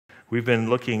We've been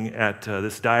looking at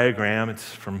this diagram. It's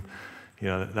from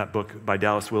that book by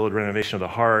Dallas Willard, Renovation of the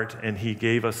Heart, and he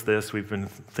gave us this. We've been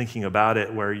thinking about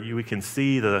it where we can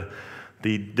see the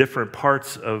different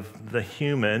parts of the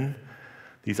human,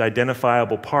 these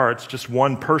identifiable parts, just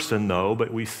one person though,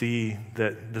 but we see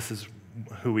that this is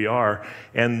who we are.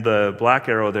 And the black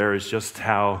arrow there is just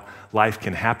how life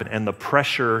can happen, and the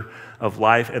pressure of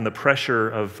life and the pressure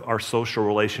of our social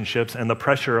relationships and the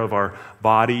pressure of our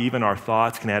body, even our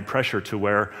thoughts, can add pressure to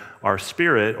where our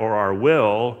spirit or our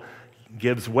will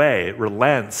gives way. It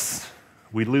relents.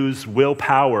 We lose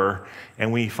willpower,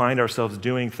 and we find ourselves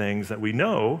doing things that we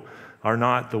know are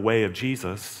not the way of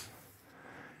Jesus.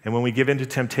 And when we give in to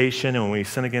temptation and when we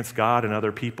sin against God and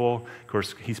other people, of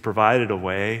course, He's provided a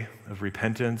way of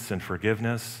repentance and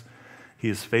forgiveness. He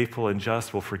is faithful and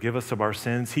just, will forgive us of our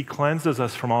sins. He cleanses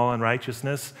us from all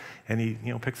unrighteousness, and He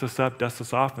picks us up, dusts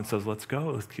us off, and says, let's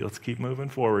go. Let's keep moving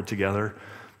forward together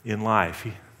in life.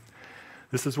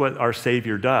 This is what our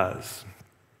Savior does.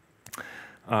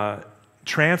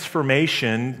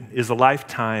 Transformation is a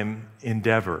lifetime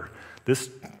endeavor. This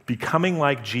becoming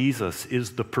like Jesus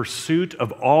is the pursuit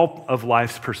of all of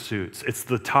life's pursuits. It's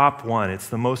the top one. It's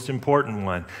the most important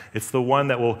one. It's the one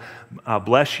that will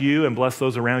bless you and bless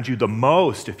those around you the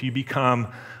most if you become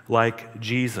like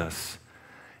Jesus.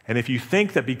 And if you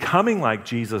think that becoming like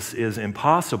Jesus is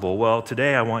impossible, well,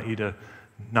 today I want you to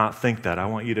not think that. I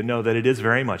want you to know that it is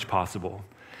very much possible.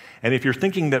 And if you're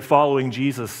thinking that following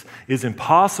Jesus is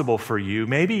impossible for you,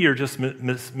 maybe you're just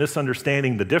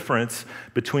misunderstanding the difference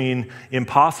between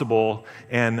impossible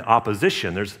and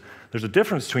opposition. There's a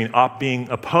difference between being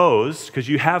opposed, because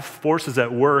you have forces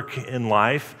at work in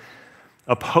life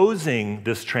opposing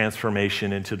this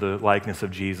transformation into the likeness of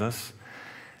Jesus.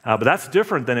 But that's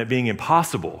different than it being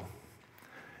impossible.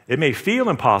 It may feel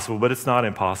impossible, but it's not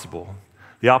impossible.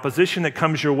 The opposition that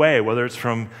comes your way, whether it's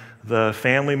from the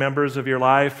family members of your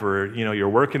life or your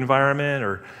work environment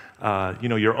or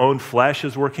your own flesh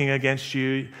is working against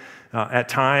you at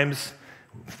times,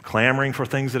 clamoring for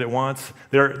things that it wants.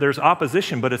 There's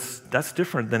opposition, but that's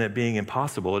different than it being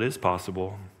impossible. It is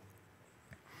possible.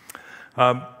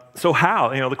 So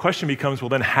how? The question becomes, well,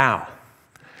 then how?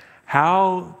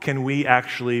 How can we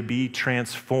actually be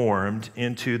transformed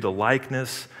into the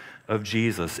likeness of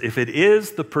Jesus? If it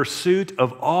is the pursuit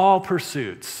of all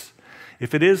pursuits,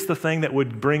 if it is the thing that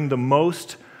would bring the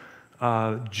most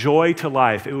joy to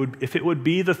life, if it would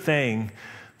be the thing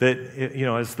that,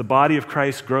 as the body of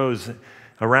Christ grows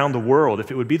around the world, if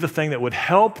it would be the thing that would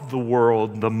help the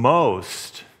world the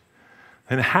most,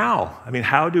 then how? I mean,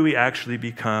 how do we actually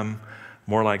become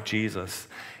more like Jesus?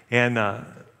 And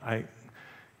I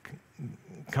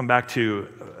come back to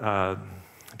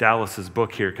Dallas's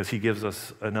book here, because he gives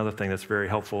us another thing that's very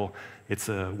helpful. It's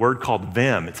a word called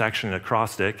vim. It's actually an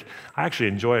acrostic. I actually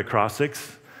enjoy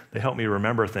acrostics. They help me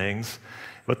remember things.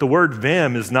 But the word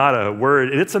vim is not a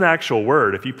word. It's an actual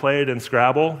word. If you play it in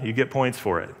Scrabble, you get points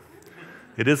for it.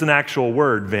 It is an actual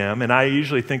word, vim, and I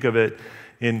usually think of it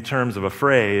in terms of a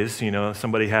phrase.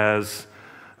 Somebody has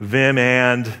vim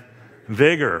and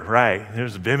vigor, right?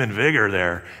 There's vim and vigor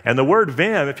there. And the word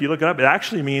vim, if you look it up, it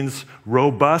actually means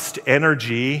robust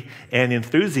energy and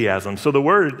enthusiasm. So the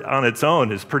word on its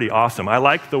own is pretty awesome. I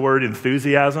like the word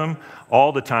enthusiasm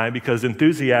all the time, because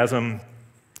enthusiasm,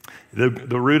 the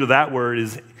root of that word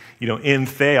is, in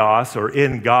theos, or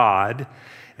in God.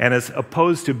 And as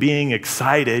opposed to being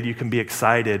excited, you can be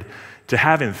excited. To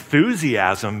have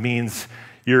enthusiasm means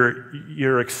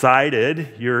you're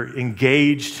excited, you're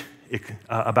engaged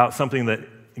about something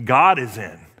that God is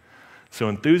in. So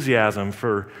enthusiasm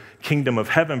for kingdom of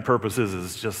heaven purposes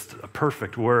is just a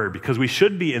perfect word, because we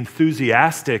should be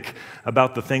enthusiastic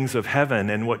about the things of heaven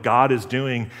and what God is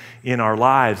doing in our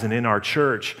lives and in our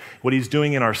church, what He's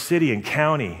doing in our city and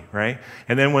county, right?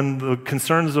 And then when the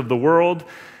concerns of the world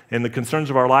and the concerns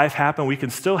of our life happen, we can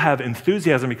still have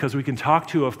enthusiasm, because we can talk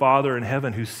to a Father in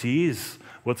heaven who sees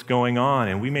what's going on,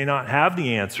 and we may not have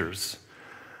the answers,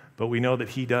 but we know that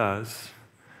He does,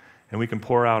 and we can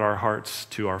pour out our hearts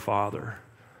to our Father.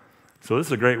 So this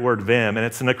is a great word, vim, and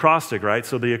it's an acrostic, right?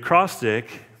 So the acrostic,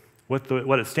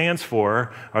 what it stands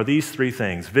for are these three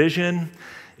things: vision,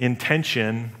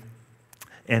 intention,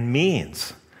 and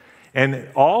means. And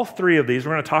all three of these,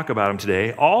 we're going to talk about them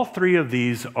today, all three of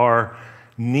these are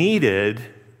needed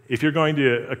if you're going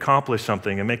to accomplish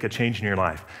something and make a change in your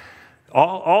life.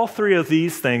 All three of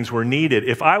these things were needed.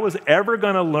 If I was ever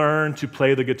going to learn to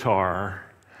play the guitar,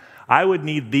 I would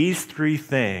need these three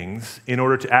things in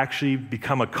order to actually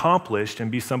become accomplished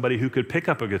and be somebody who could pick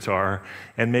up a guitar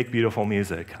and make beautiful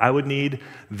music. I would need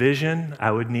vision,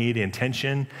 I would need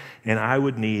intention, and I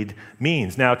would need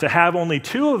means. Now, to have only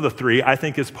two of the three, I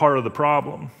think, is part of the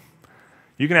problem.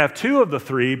 You can have two of the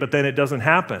three, but then it doesn't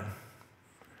happen.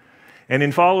 And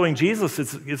in following Jesus,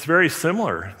 it's very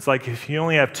similar. It's like if you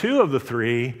only have two of the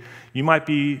three, it might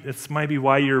be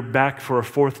why you're back for a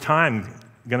fourth time,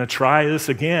 going to try this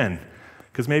again,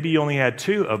 because maybe you only had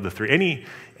two of the three.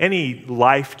 Any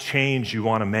life change you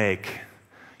want to make,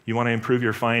 you want to improve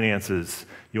your finances,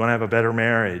 you want to have a better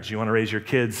marriage, you want to raise your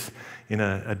kids in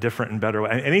a different and better way.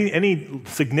 Any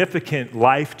significant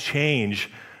life change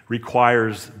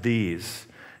requires these.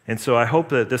 And so I hope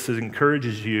that this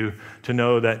encourages you to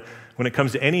know that when it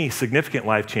comes to any significant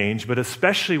life change, but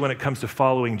especially when it comes to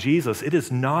following Jesus, it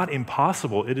is not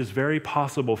impossible. It is very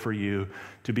possible for you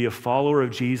to be a follower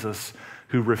of Jesus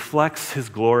who reflects his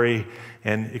glory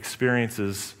and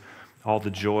experiences all the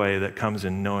joy that comes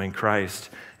in knowing Christ,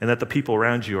 and that the people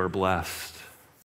around you are blessed.